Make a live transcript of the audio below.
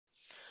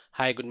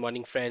Hi, good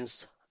morning,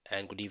 friends,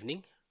 and good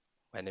evening.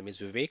 My name is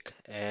Vivek,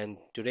 and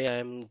today I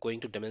am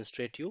going to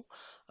demonstrate you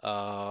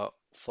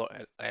for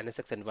an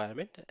NSX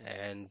environment,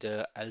 and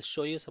I'll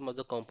show you some of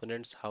the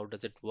components, how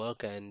does it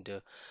work, and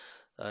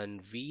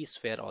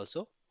vSphere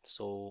also.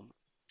 So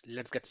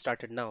let's get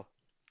started now.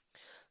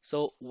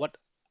 So what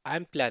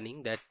I'm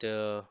planning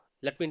that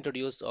let me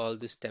introduce all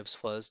these steps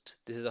first.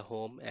 This is a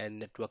home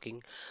and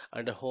networking.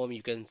 Under home,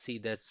 you can see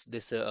that's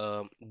this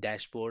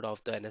dashboard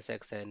of the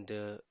NSX and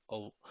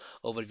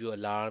overview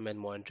alarm and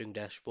monitoring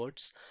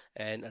dashboards.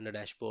 And under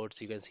dashboards,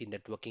 you can see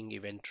networking,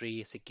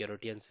 inventory,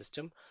 security, and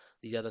system.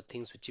 These are the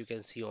things which you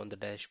can see on the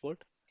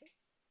dashboard.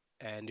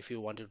 And if you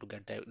wanted to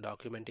get the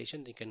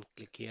documentation, you can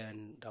click here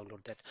and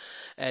download that.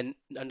 And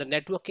under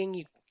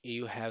networking,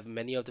 you have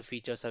many of the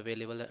features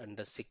available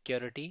under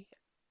security.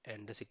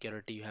 And the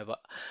security, you have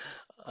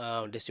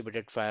a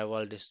distributed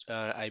firewall,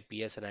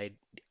 IPS and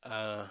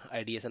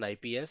IDS and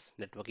IPS,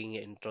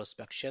 networking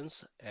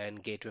introspections,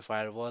 and gateway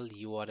firewall,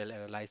 URL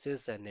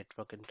analysis, and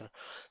network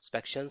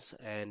introspections,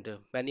 and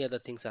many other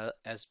things are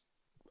as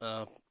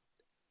uh,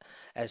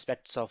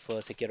 aspects of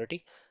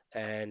security.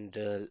 And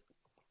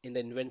in the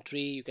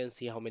inventory, you can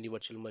see how many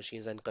virtual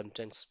machines and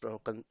context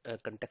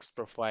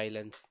profile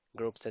and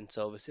groups and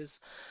services,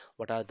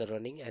 what are the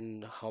running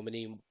and how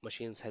many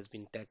machines has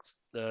been tags.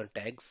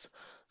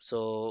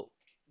 So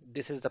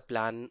this is the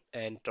plan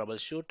and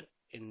troubleshoot.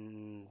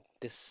 In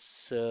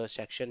this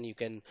section, you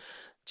can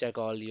check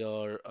all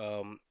your,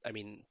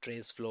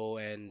 trace flow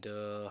and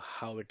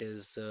how it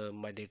is,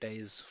 my data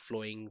is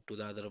flowing to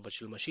the other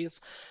virtual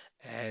machines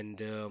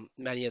and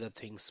many other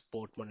things,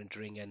 port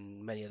monitoring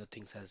and many other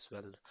things as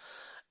well.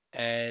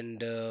 And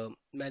the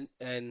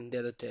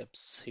other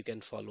tips you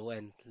can follow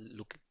and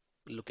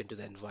look into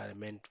the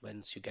environment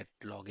once you get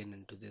login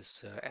into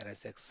this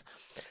NSX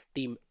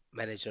team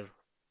manager.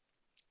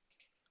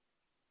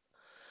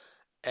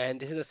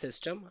 And this is a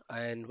system.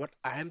 And what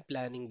I am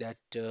planning that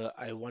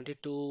I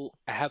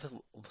have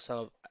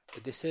some.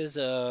 This is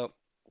NSX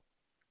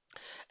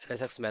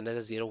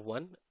manager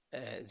 01,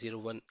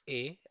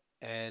 01A,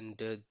 and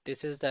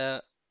this is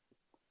the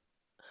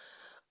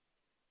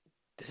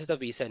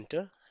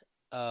vCenter.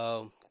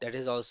 That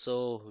is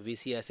also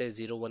VCSA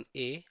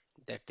 01A.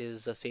 That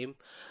is the same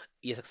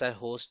ESXi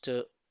host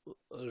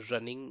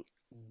running.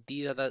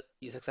 These are the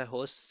ESXi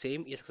hosts,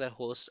 same ESXi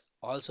host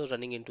also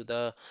running into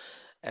the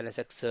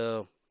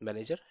NSX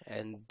manager,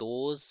 and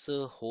those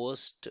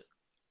hosts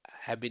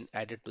have been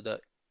added to the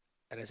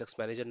NSX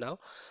manager now.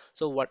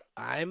 So what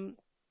I'm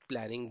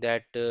planning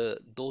that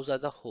those are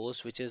the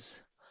hosts which is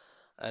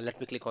let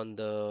me click on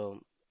the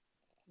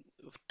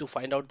to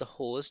find out the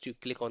host, you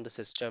click on the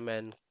system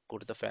and go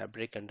to the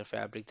fabric. Under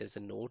fabric, there's a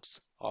nodes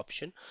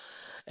option.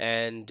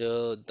 And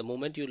the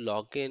moment you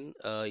log in,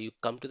 you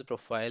come to the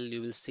profile,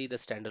 you will see the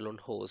standalone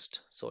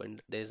host. So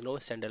there is no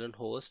standalone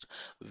host.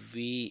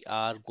 We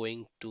are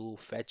going to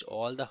fetch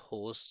all the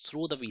hosts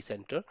through the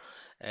vCenter.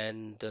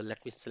 And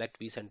let me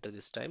select vCenter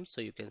this time. So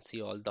you can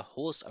see all the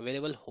hosts,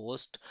 available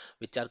hosts,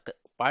 which are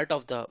part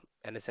of the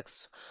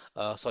NSX,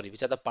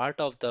 which are the part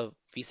of the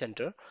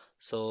vCenter.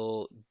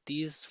 So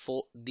these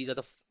are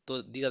the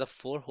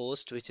four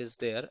hosts which is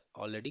there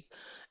already.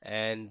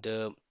 And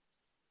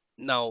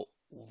now,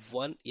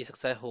 one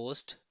ESXi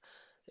host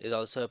is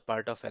also a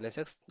part of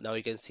NSX. Now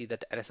you can see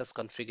that NSX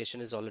configuration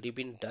has already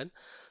been done.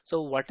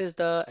 So what is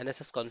the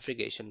NSX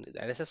configuration? The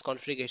NSX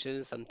configuration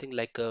is something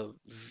like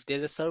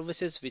there's a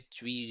services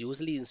which we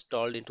usually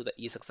installed into the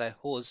ESXi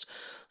host.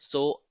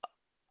 So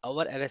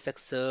our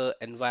NSX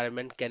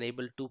environment can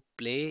able to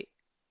play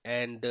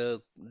and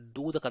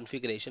do the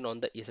configuration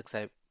on the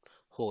ESXi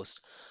host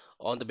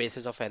on the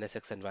basis of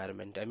NSX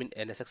environment, I mean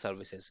NSX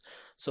services.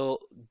 So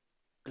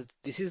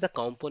this is the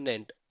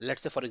component.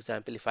 Let's say, for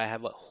example, if I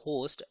have a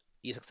host,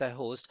 ESXi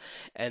host,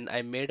 and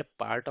I made a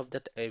part of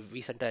that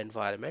vCenter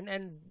environment,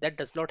 and that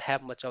does not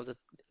have much of the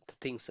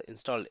things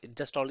installed. It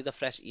just only the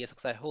fresh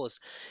ESXi host,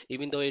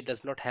 even though it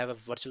does not have a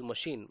virtual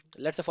machine.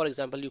 Let's say, for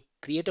example, you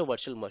create a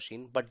virtual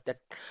machine, but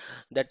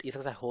that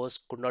ESXi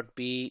host could not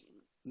be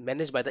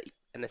managed by the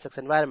NSX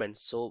environment.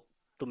 So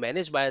to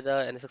manage by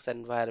the NSX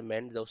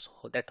environment,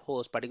 that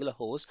host, particular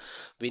host,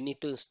 we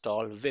need to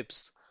install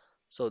VIPs.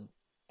 So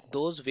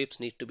those VIPs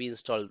need to be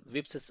installed.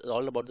 VIPs is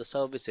all about the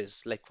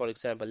services. Like for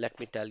example, let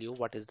me tell you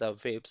what is the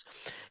VIPs.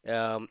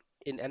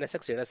 In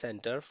NSX Data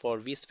Center for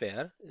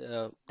vSphere,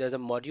 there's a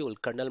module,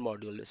 kernel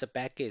module. It's a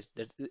package.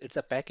 It's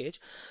a package.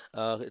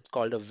 It's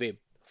called a VIP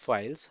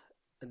files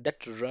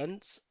that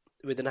runs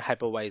within a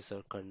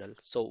hypervisor kernel.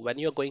 So when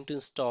you're going to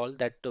install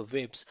that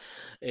VIPs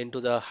into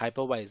the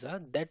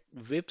hypervisor, that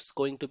VIPs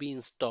going to be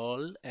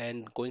installed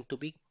and going to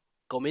be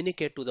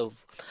communicate to the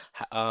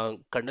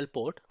kernel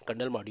port,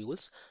 kernel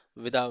modules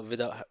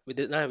within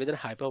a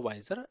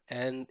hypervisor,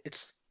 and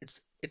it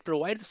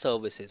provides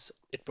services.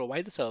 It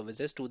provides the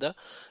services to the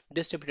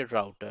distributed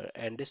router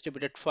and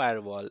distributed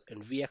firewall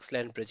and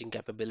VXLAN bridging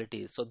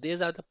capabilities. So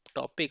these are the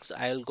topics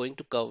I'll going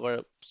to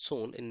cover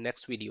soon in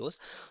next videos.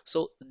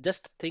 So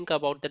just think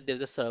about that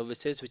there's a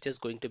services which is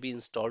going to be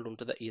installed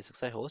onto the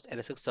ESXi host,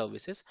 NSX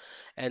services,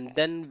 and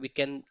then we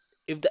can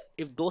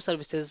if those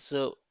services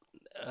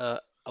uh,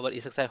 our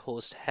ESXi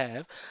host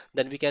have,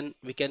 then we can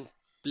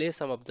play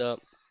some of the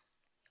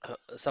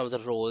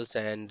roles,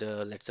 and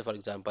let's say for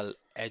example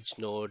edge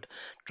node,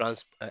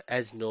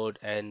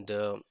 and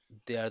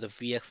they are the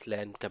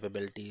VXLAN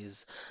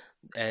capabilities,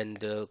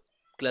 and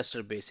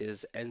cluster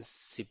bases,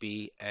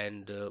 NCP,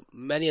 and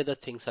many other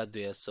things are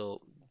there.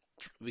 So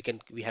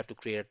we have to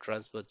create a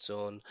transport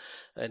zone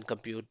and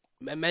compute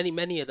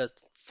many other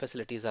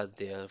facilities are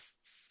there.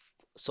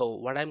 So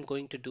what I'm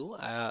going to do,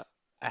 I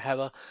have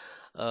a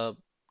uh,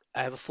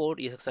 I have a four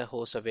ESXi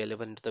hosts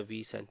available into the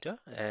vCenter,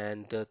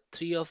 and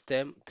three of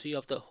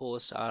the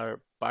hosts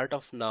are part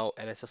of now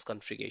NSX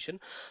configuration.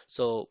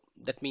 So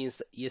that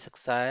means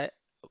ESXi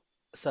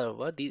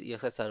server, these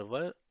ESXi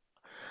server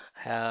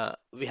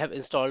we have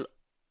installed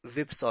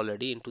VIPs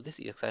already into this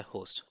EXI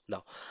host.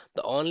 Now,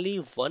 the only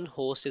one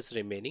host is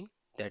remaining,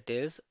 that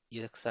is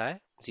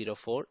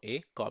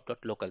EXI04A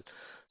corp.local.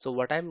 So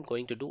what I'm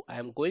going to do,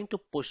 I'm going to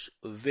push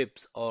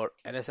VIPs or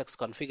NSX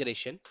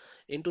configuration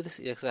into this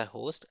EXI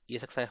host.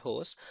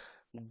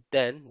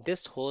 Then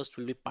this host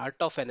will be part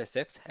of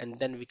NSX, and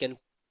then we can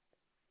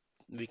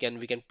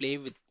play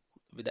with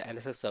the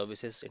NSX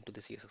services into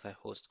this EXI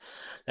host.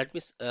 I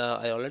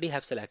already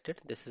have selected.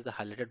 This is the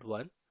highlighted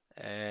one,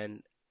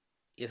 and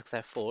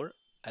ESXi4,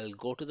 I'll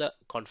go to the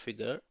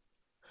configure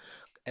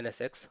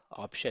NSX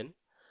option,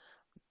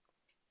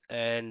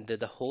 and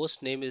the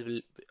host name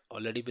is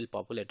already will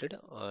populated,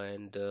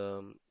 and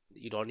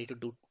you don't need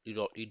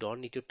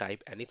to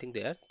type anything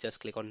there. Just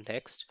click on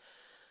next,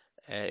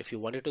 and if you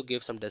wanted to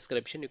give some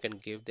description, you can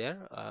give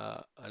there.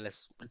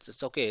 Unless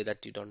it's okay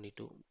that you don't need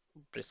to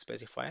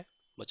specify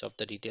much of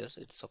the details.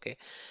 It's okay.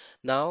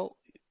 Now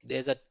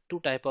there's a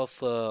two type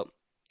of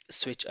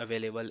switch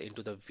available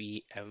into the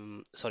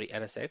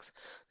NSX.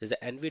 There's the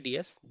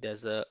NVDS.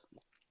 There's a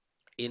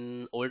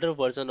in older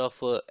version of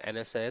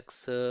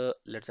NSX,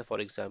 let's say for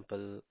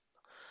example,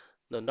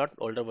 no, not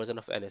older version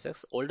of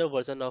NSX, older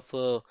version of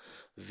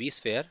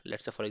vSphere,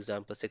 let's say for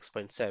example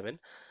 6.7,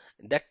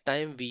 that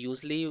time we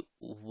usually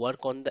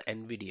work on the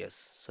NVDS.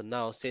 So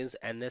now since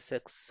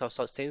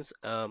NSX, since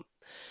uh,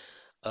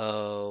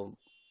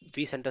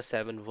 vCenter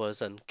 7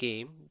 version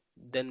came,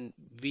 then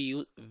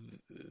we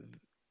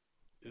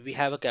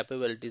have a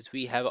capabilities,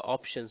 we have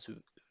options,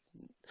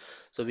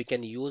 so we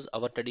can use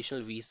our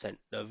traditional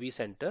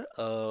vCenter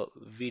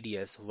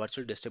VDS,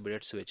 virtual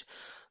distributed switch.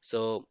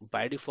 So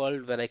by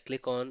default, when I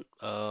click on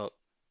I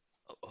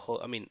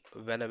mean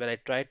when I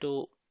try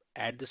to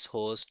add this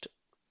host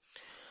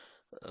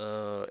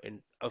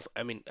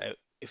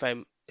if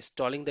I'm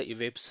installing the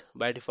evips,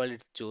 by default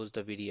it chooses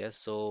the VDS.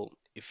 So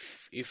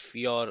if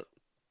your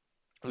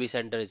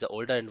vCenter is the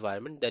older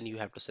environment, then you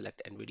have to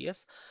select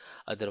NVDS.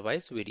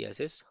 Otherwise, VDS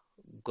is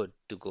good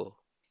to go.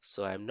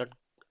 So I'm not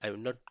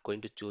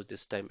going to choose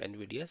this time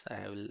NVDS.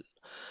 I will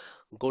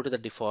go to the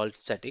default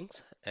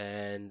settings,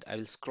 and I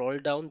will scroll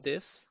down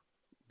this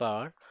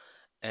bar,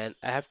 and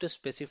I have to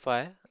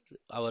specify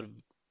our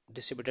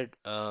distributed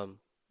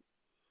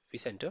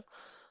vCenter.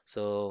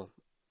 So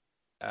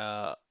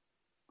uh,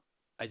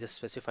 I just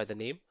specify the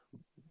name,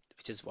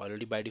 which is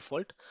already by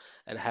default,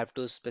 and I have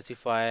to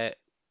specify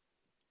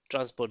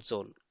transport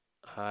zone.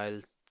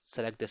 I'll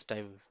select this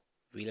time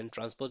VLAN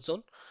transport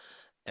zone,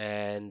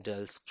 and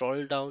I'll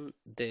scroll down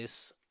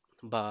this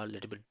bar a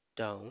little bit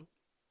down,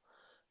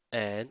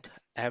 and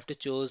I have to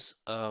choose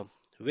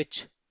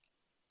which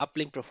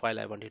uplink profile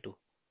I wanted to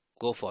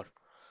go for.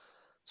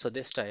 So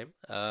this time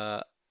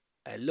I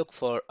look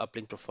for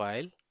uplink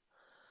profile,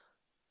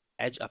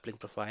 edge uplink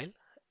profile,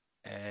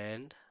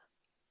 and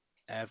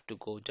I have to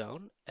go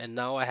down, and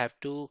now I have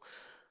to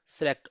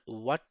select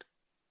what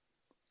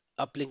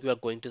uplink we are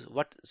going to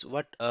what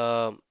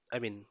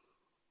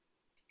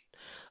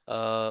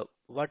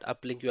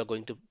uplink you are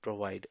going to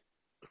provide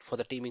for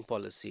the teaming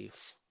policy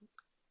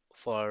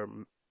for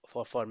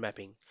for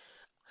mapping.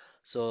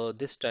 So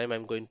this time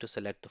I'm going to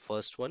select the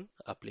first one,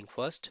 uplink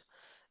first,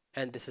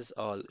 and this is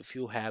all. If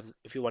you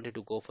wanted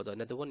to go for the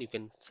another one, you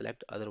can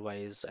select.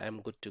 Otherwise,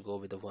 I'm good to go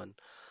with the one.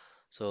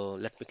 So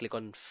let me click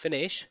on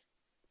finish,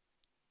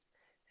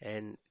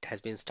 and it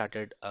has been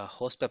started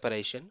host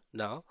preparation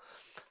now.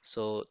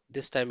 So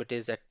this time it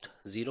is at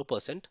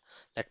 0%.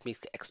 Let me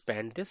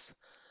expand this,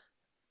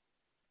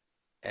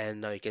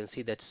 and now you can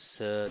see that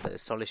the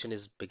installation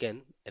is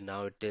begin, and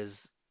now it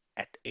is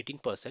at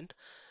 18%.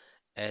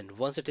 And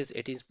once it is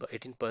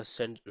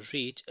 18%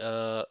 reach,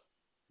 the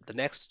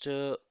next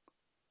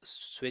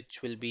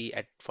switch will be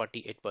at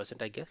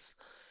 48%, I guess,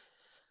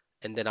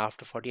 and then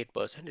after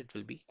 48% it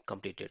will be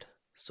completed.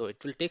 So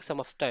it will take some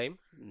of time,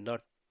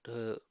 not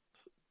uh,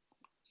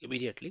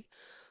 immediately.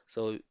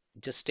 So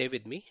just stay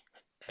with me,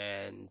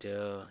 and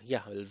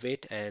yeah, we'll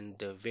wait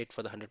and wait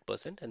for the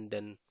 100%, and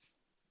then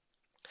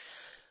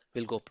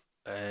we'll go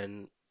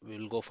and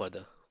we'll go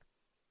further.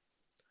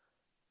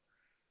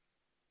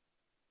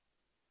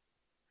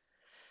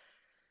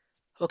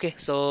 Okay,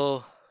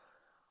 so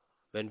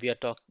when we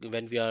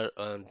are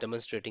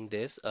demonstrating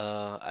this,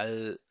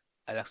 I'll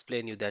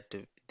explain you that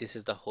this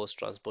is the host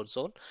transport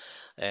zone,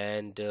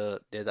 and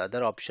there's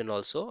other option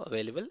also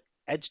available.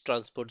 edge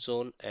transport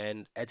zone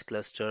and edge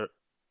cluster,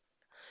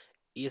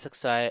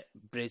 ESXi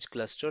bridge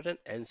cluster, and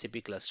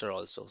NCP cluster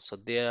also. So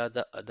there are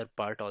the other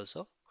part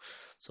also.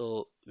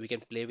 So we can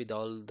play with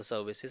all the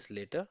services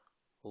later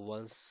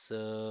once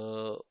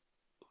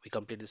we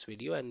complete this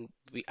video, and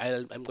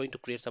I'm going to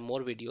create some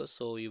more videos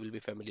so you will be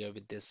familiar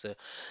with this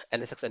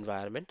NSX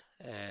environment.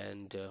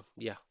 And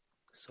yeah,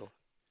 so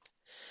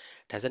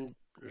it hasn't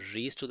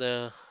reached to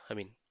the, I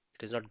mean,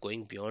 it is not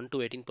going beyond to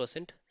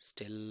 18%,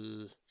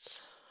 still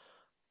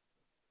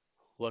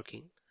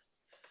working.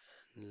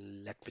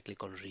 Let me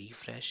click on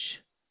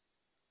refresh.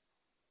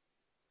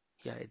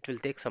 Yeah, it will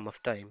take some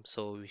of time,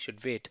 so we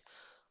should wait.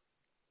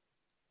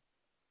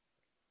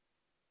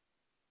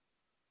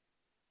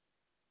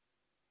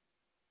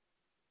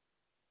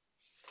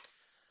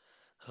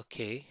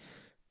 Okay,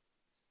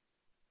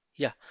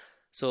 yeah.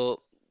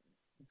 So,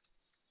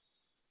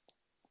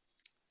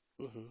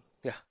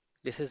 yeah,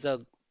 this is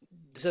a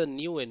this is a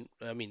new in.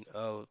 I mean,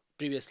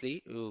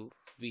 previously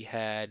we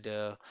had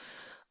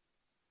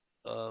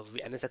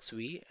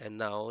NSX-V, and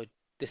now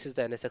this is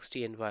the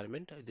NSX-T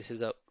environment. This is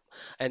the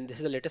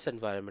latest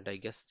environment, I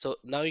guess. So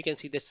now you can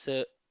see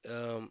that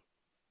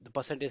the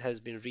percentage has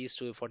been reached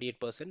to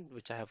 48%,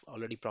 which I have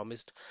already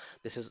promised.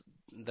 This is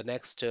the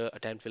next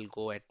attempt will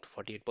go at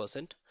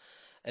 48%.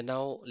 And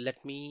now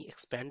let me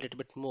expand a little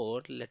bit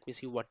more. Let me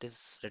see what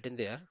is written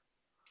there.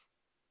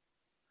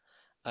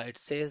 It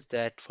says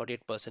that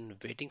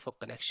 48% waiting for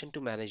connection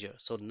to manager.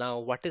 So now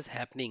what is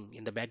happening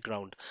in the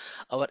background?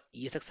 Our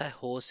ESXi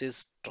host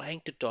is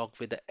trying to talk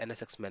with the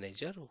NSX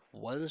manager.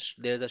 Once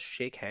there's a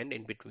shake hand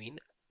in between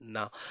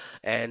now,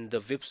 and the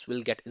VIPs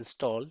will get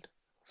installed.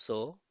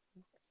 So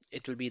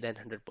it will be then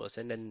 100%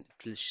 and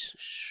it will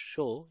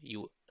show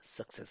you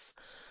success.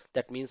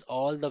 That means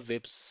all the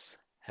VIPs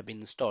have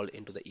been installed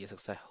into the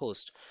ESXi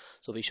host.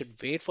 So we should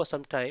wait for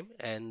some time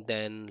and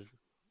then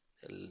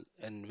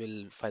and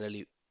will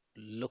finally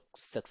look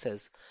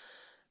success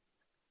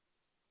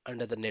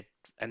under the net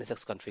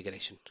NSX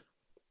configuration.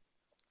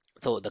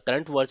 So the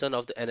current version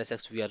of the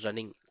NSX we are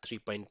running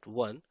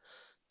 3.1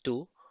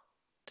 to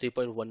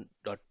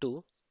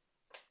 3.1.2,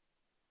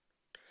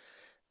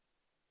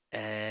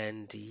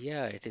 and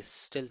yeah, it is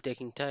still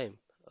taking time.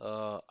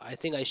 I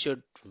think I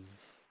should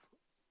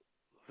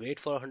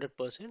wait for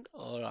 100%,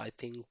 or I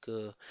think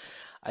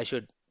I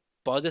should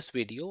pause this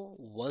video.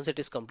 Once it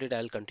is complete,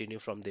 I'll continue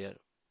from there.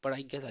 But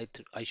I guess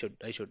I should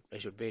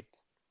wait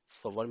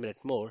for 1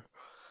 minute more.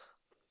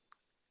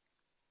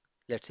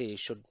 Let's say it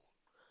should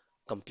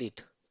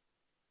complete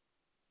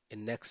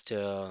in next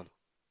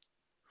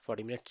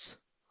 40 minutes.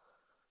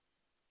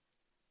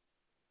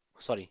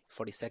 Sorry,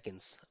 40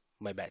 seconds.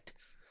 My bad.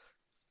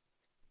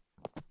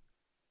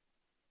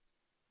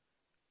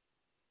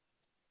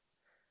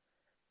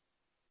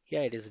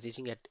 Yeah, it is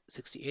reaching at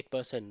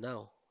 68%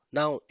 now.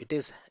 Now it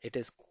is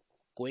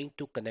going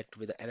to connect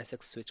with the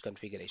NSX switch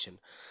configuration.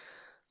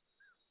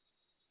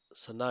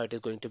 So now it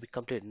is going to be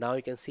complete. Now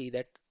you can see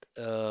that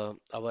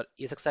our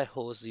ESXi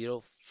host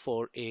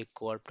 04a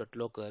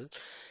corp.local,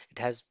 it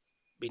has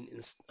been,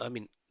 I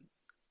mean,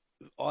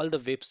 all the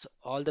VIPs,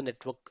 all the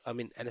network, I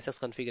mean, NSX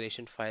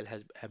configuration file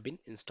has have been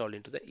installed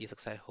into the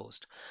ESXi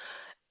host.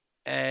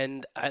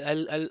 And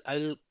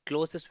I'll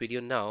close this video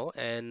now,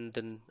 and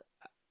then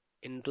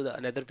into the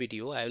another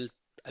video, I'll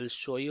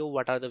show you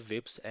what are the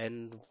VIPs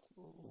and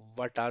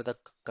what are the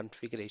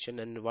configuration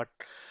and what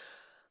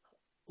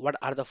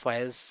are the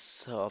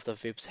files of the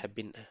VIPs have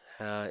been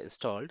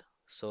installed.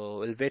 So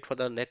we'll wait for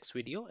the next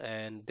video,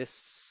 and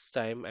this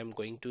time I'm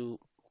going to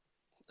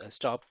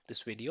stop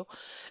this video.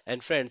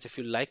 And friends, if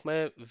you like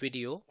my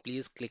video,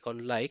 please click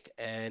on like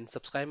and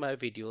subscribe my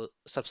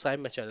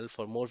channel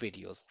for more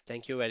videos.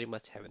 Thank you very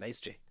much. Have a nice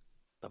day.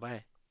 Bye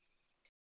bye.